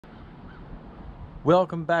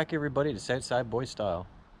Welcome back everybody to Southside Boy Style.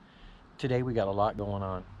 Today we got a lot going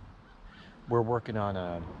on. We're working on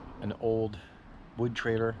an old wood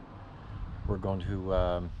trailer. We're going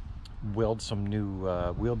to weld some new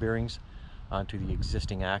wheel bearings onto the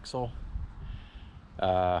existing axle.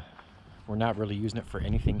 We're not really using it for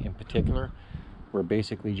anything in particular. We're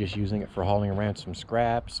basically just using it for hauling around some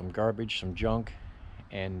scrap, some garbage, some junk,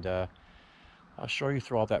 and I'll show you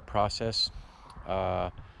through all that process.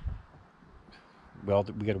 We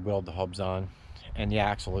got to weld the hubs on, and the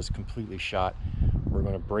axle is completely shot. We're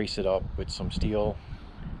going to brace it up with some steel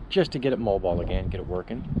just to get it mobile again, get it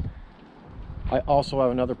working. I also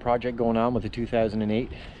have another project going on with the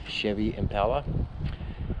 2008 Chevy Impala,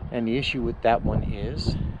 and the issue with that one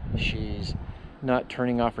is she's not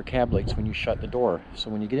turning off her cab lights when you shut the door.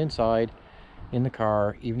 So when you get inside in the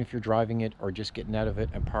car, even if you're driving it or just getting out of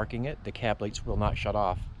it and parking it, the cab lights will not shut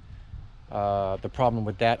off. The problem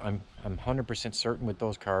with that, I'm 100% certain with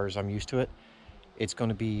those cars, I'm used to it, it's going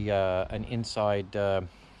to be an inside, I'm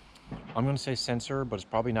going to say sensor, but it's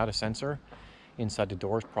probably not a sensor. Inside the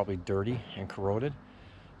door is probably dirty and corroded.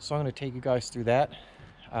 So I'm going to take you guys through that.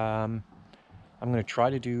 I'm going to try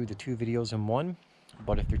to do the two videos in one,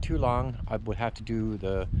 but if they're too long, I would have to do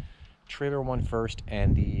the trailer one first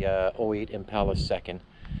and the 08 Impala second.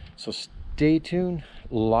 So stay tuned,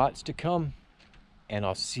 lots to come, and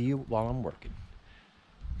I'll see you while I'm working.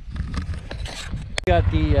 Got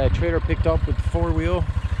the trailer picked up with the four-wheel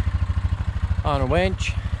on a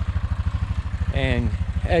winch, and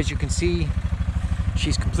as you can see,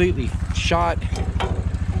 she's completely shot.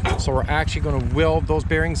 So we're actually going to weld those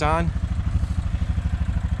bearings on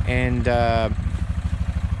and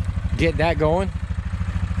get that going.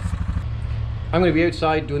 I'm going to be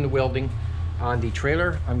outside doing the welding on the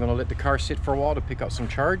trailer. I'm going to let the car sit for a while to pick up some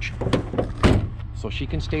charge, so she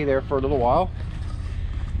can stay there for a little while,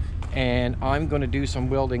 and I'm going to do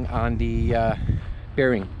some welding on the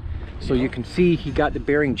bearing. So you can see he got the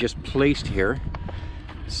bearing just placed here.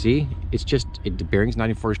 See, it's just the bearing's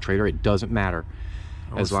not even for his trailer. It doesn't matter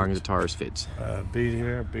as long as the tires fits. Bead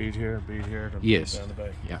here, bead here, bead here. Yes. Down the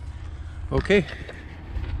back. Yeah. Okay.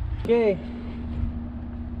 Okay.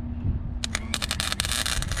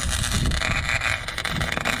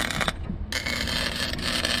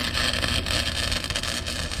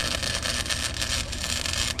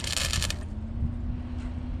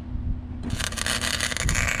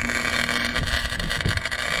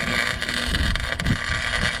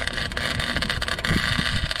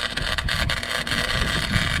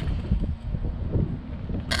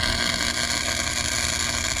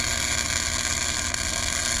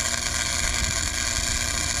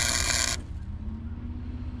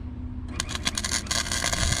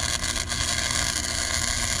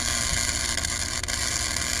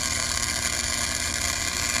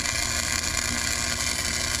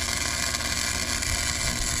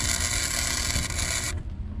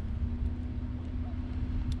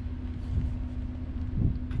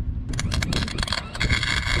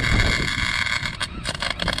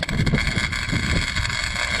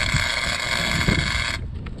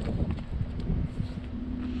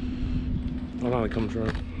 Hold on, it comes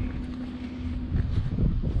around.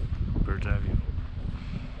 Bird's eye view.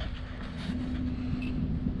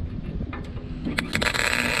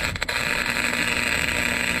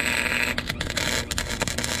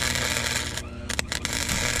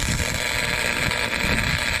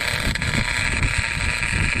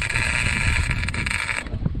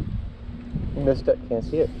 You missed it, can't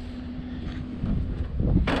see it.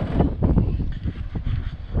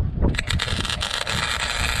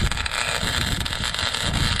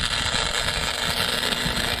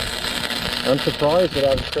 I'm surprised that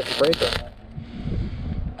I was a breaker.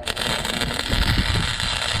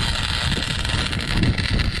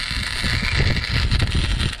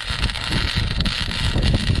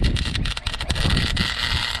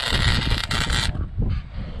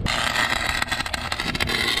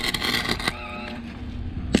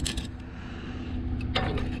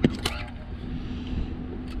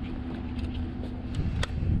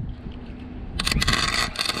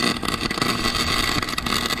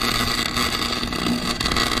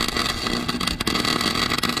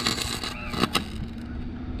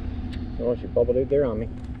 Oh, she bubbled out there on me.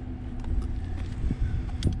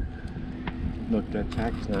 Look, that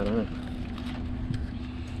tack's not on.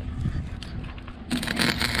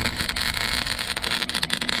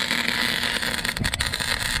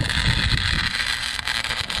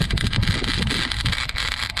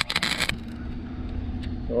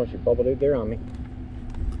 Oh, she bubbled out there on me.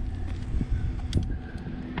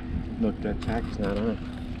 Look, that tack's not on.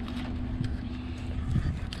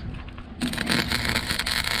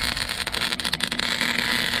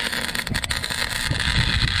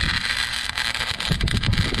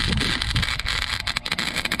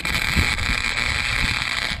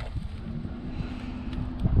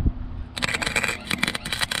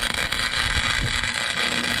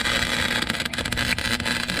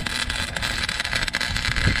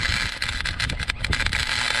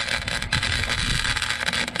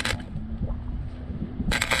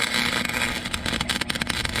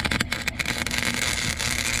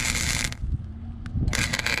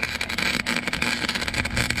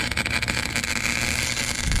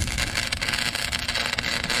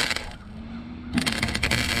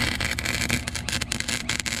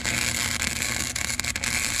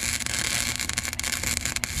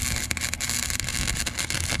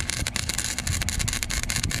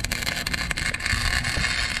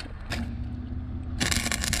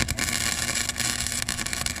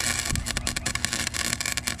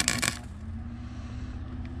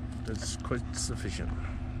 It's quite sufficient.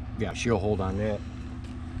 Yeah, she'll hold on that.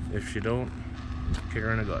 If she don't, kick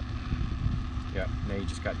her in the gut. Yeah, now you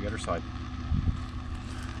just got the other side.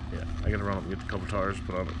 Yeah, I gotta run up and get a couple tires,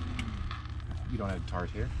 put on it. You don't have the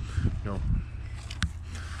tires here? No.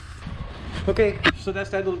 Okay, so that's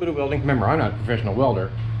that little bit of welding. Remember, I'm not a professional welder.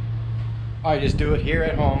 I just do it here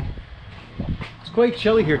at home. It's quite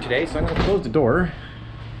chilly here today, so I'm going to close the door.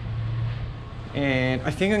 And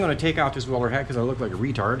I think I'm going to take out this welder hat because I look like a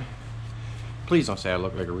retard. Please don't say I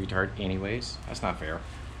look like a retard anyways. That's not fair.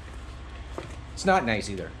 It's not nice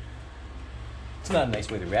either. It's not a nice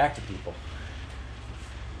way to react to people.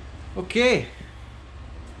 Okay.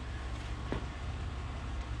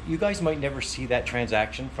 You guys might never see that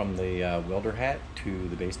transaction from the welder hat to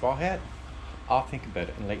the baseball hat. I'll think about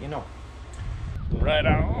it and let you know. Right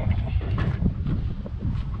on.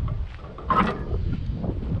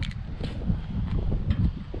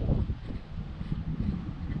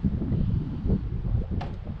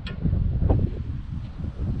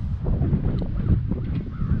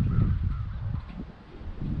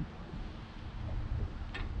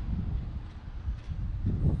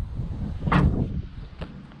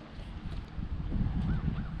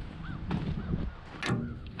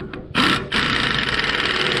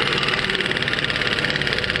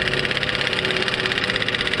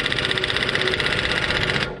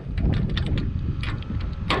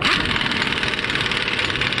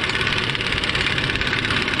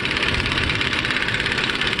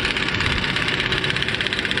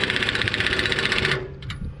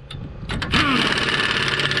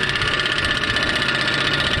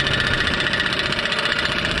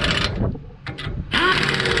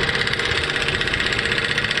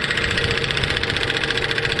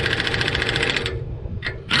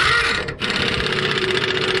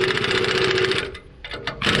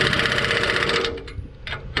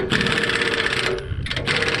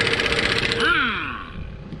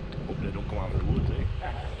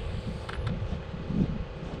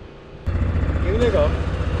 There you go.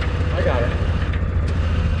 I got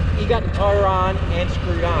her. You got the tire on and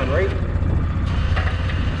screwed on, right?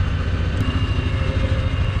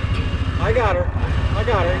 I got her. I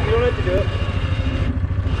got her. You don't have to do it.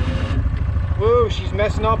 Whoa, she's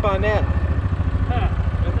messing up on that.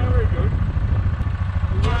 That's not very good.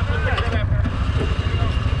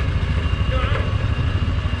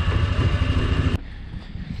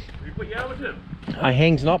 You put yeah with him? I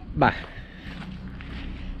hangs up. Bah.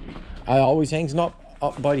 I always hangs up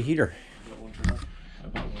by the heater.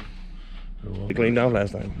 We cleaned out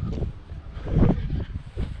last time.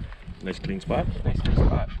 Nice clean spot. Nice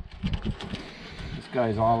spot. This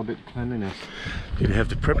guy's all about cleanliness. You have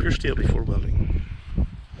to prep your steel before welding.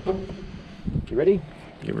 You ready?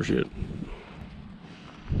 Give her shit.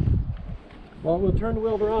 Well, we'll turn the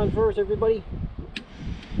welder on first, everybody.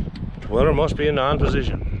 The welder must be in on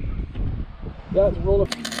position. Yeah, let's roll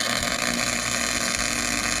it.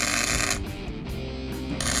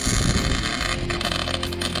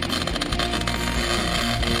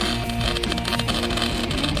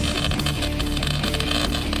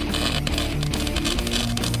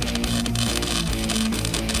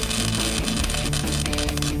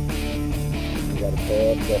 Got a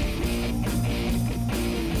bad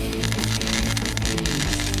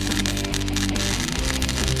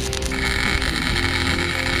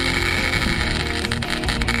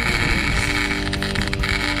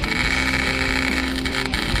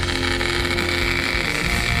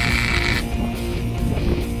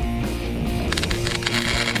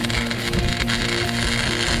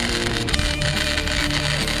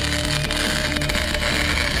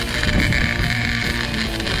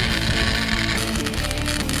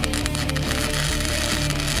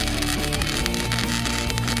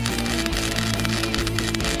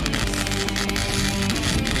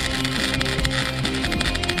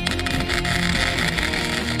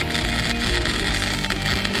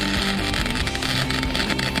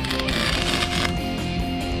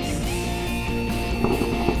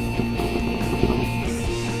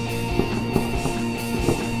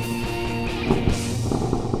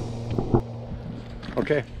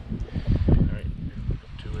Okay. Alright,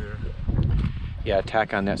 two here. Yeah,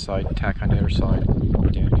 tack on that side, tack on the other side,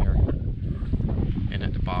 down here, and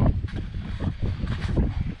at the bottom.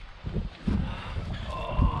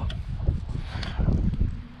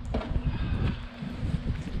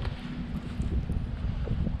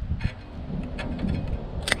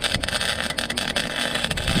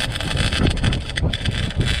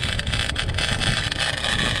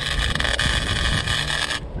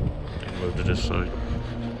 Move to this side.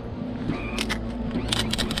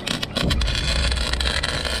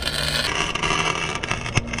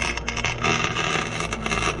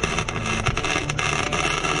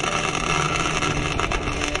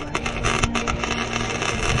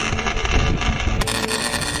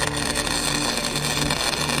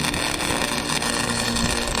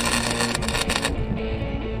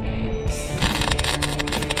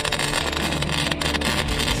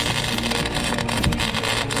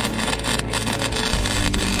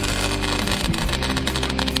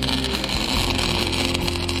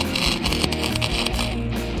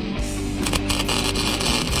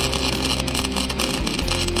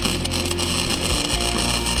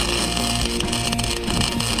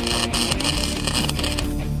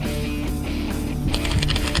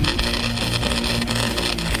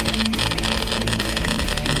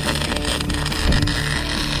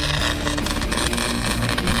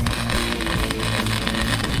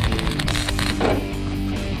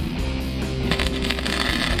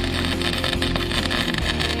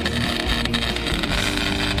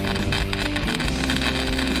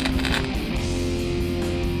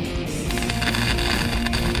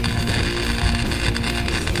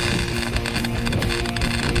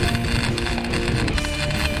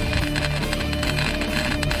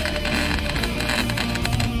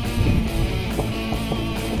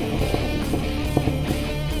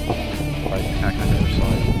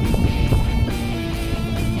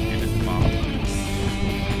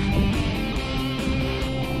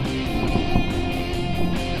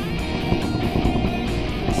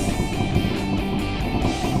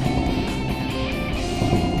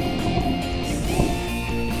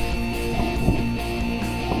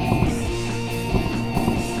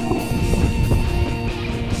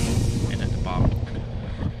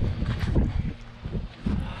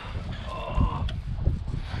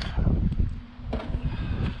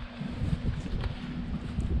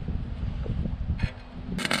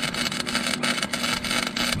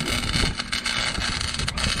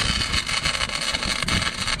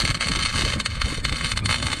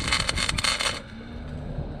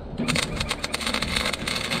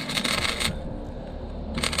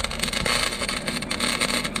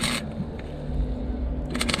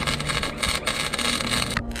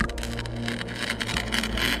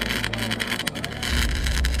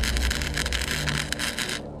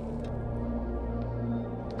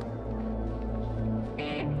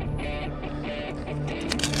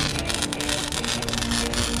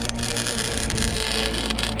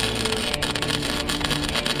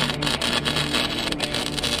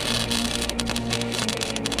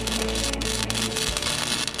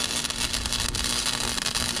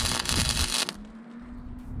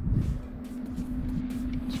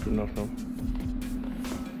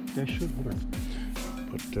 That should work.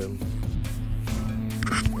 But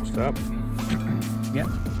stop. Yeah.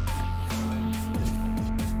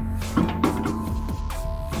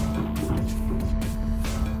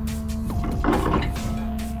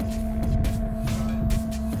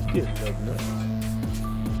 Yes, that's nice.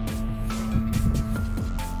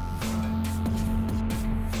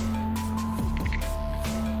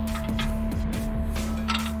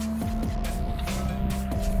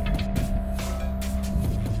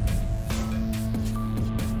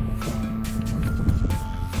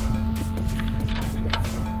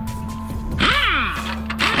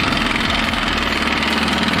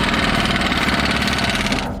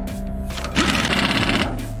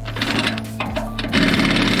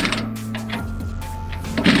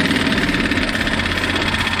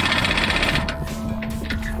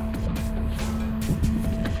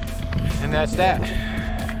 And that's that.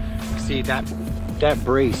 See, that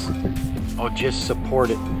brace, I'll just support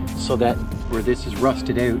it so that where this is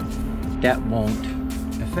rusted out, that won't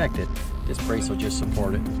affect it. This brace will just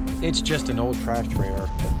support it. It's just an old trash trailer.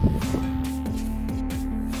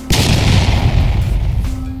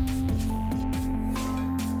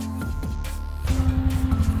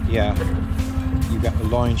 Yeah, you got the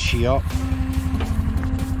line sheet up.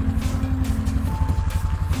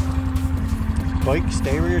 Bike,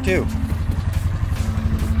 stay where you're to.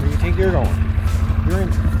 Where you think you're going? You're in.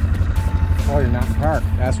 Oh, you're not parked.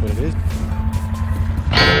 That's what it is.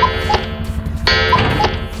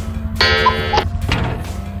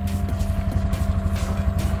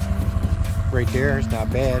 Right there, it's not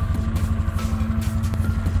bad.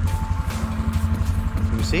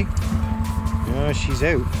 You see? She's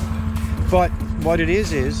out. But what it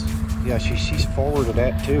is, yeah, she's forward of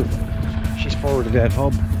that too. She's forward of that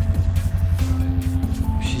hub.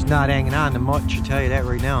 She's not hanging on to much, I'll tell you that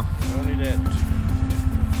right now. Only that.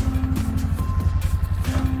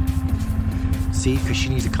 See, because she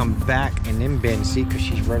needs to come back and then bend, see, because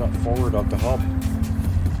she's right up forward of the hub.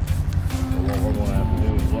 Well, what we're going to have to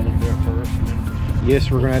do is weld it there first. And then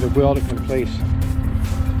Yes, we're going to have to weld it in place.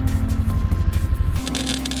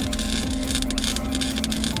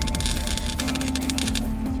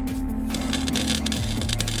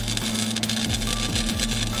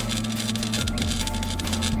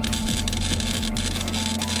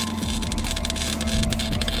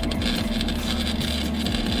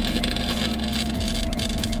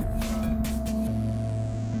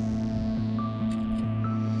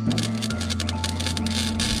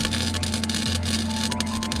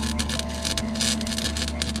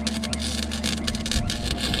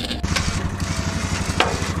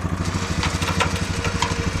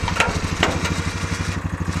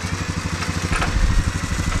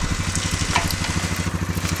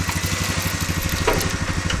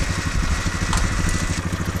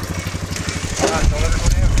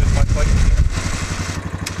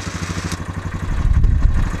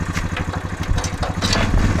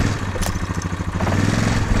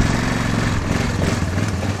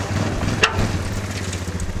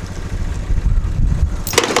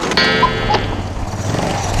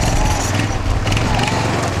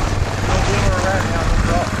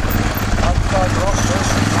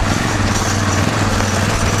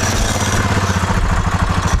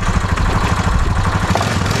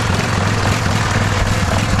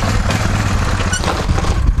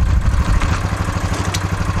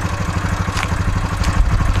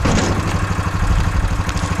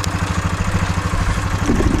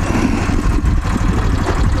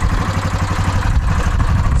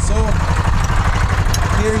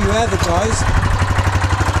 Here you have it, guys.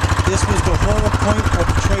 This was the whole point of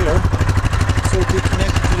the trailer, so it could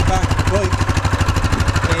connect to the back of the bike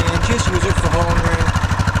and just use it for hauling around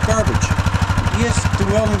garbage. Yes, the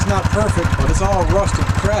welding's not perfect, but it's all rusted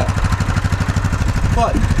crap.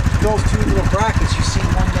 But those two little brackets, you see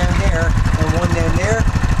one down there and one down there,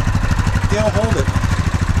 they'll hold it.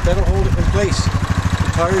 That'll hold it in place.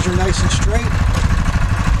 The tires are nice and straight.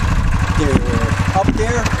 They're up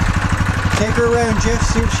there. Take her around, Jeff,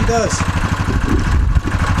 see what she does.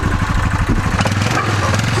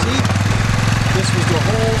 See? This was the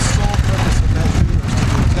whole sole purpose of that trailer, is to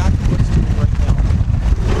do exactly what it's doing right now.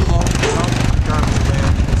 Haul the garbage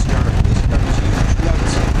around this yard. This garbage here, you haven't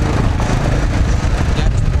seen it.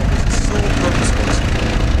 That's what its sole purpose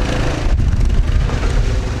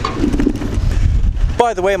was.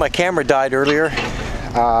 By the way, my camera died earlier.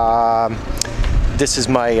 This is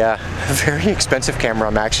my very expensive camera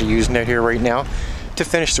I'm actually using it here right now to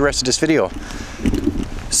finish the rest of this video.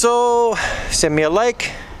 So send me a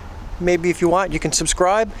like, maybe if you want you can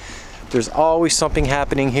subscribe. There's always something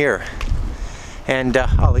happening here, and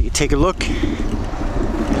I'll let you take a look. Here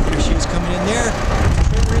she is coming in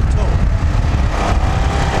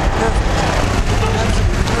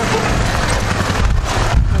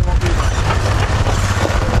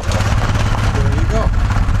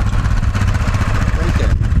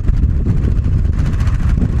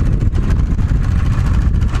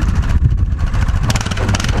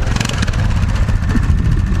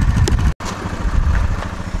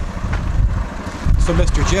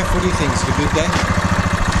Jeff, what do you think? Is it a good day?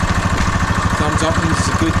 Thumbs up means it's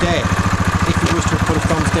a good day. If you wish to put a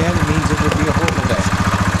thumbs down, it means it would be a horrible day.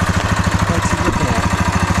 What's he looking at?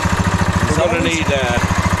 We're going to need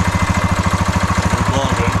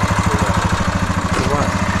Welding For what?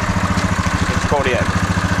 it's Kodiak.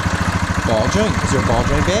 Ball joint? Is there a ball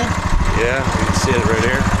joint bed? Yeah, you can see it right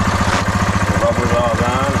here. The rubber's all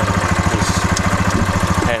gone and just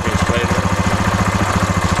half-inch plate.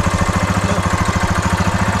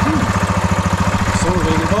 So we're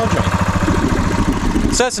going to get a ball joint.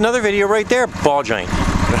 So that's another video right there, ball joint.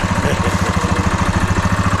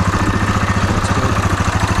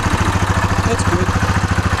 That's good.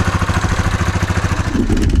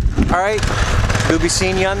 All right, we'll be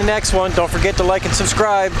seeing you on the next one. Don't forget to like and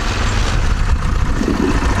subscribe.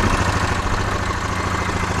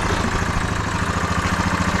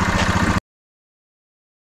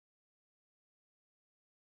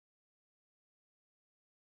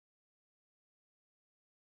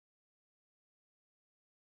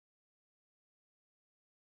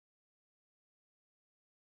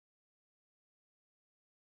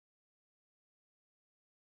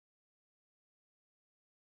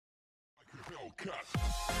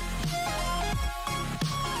 Cut.